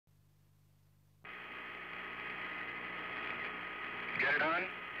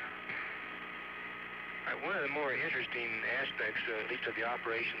One of the more interesting aspects, at least of the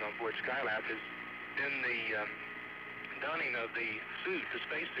operation on board SKYLAB, has been the donning of the suit, the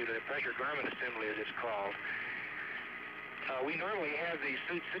spacesuit, or the pressure garment assembly as it's called. We normally have the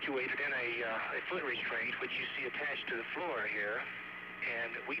suit situated in a foot restraint, which you see attached to the floor here,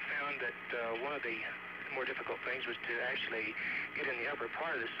 and we found that one of the more difficult things was to actually get in the upper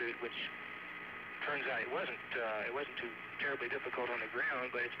part of the suit, which turns out it wasn't too terribly difficult on the ground,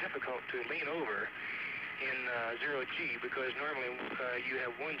 but it's difficult to lean over in 0G, because normally you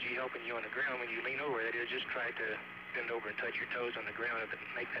have 1G helping you on the ground. When you lean over, that is, just try to bend over and touch your toes on the ground and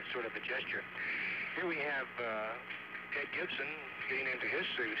make that sort of a gesture. Here we have Ed Gibson getting into his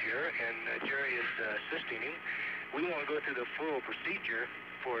suit here, and Jerry is assisting him. We won't go through the full procedure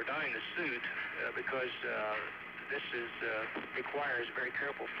for donning the suit because this requires very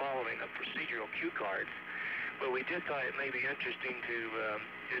careful following of procedural cue cards. But we did think it may be interesting to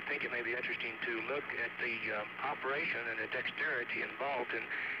look at the operation and the dexterity involved in,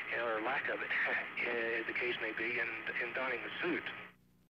 or lack of it, as the case may be, in donning the suit.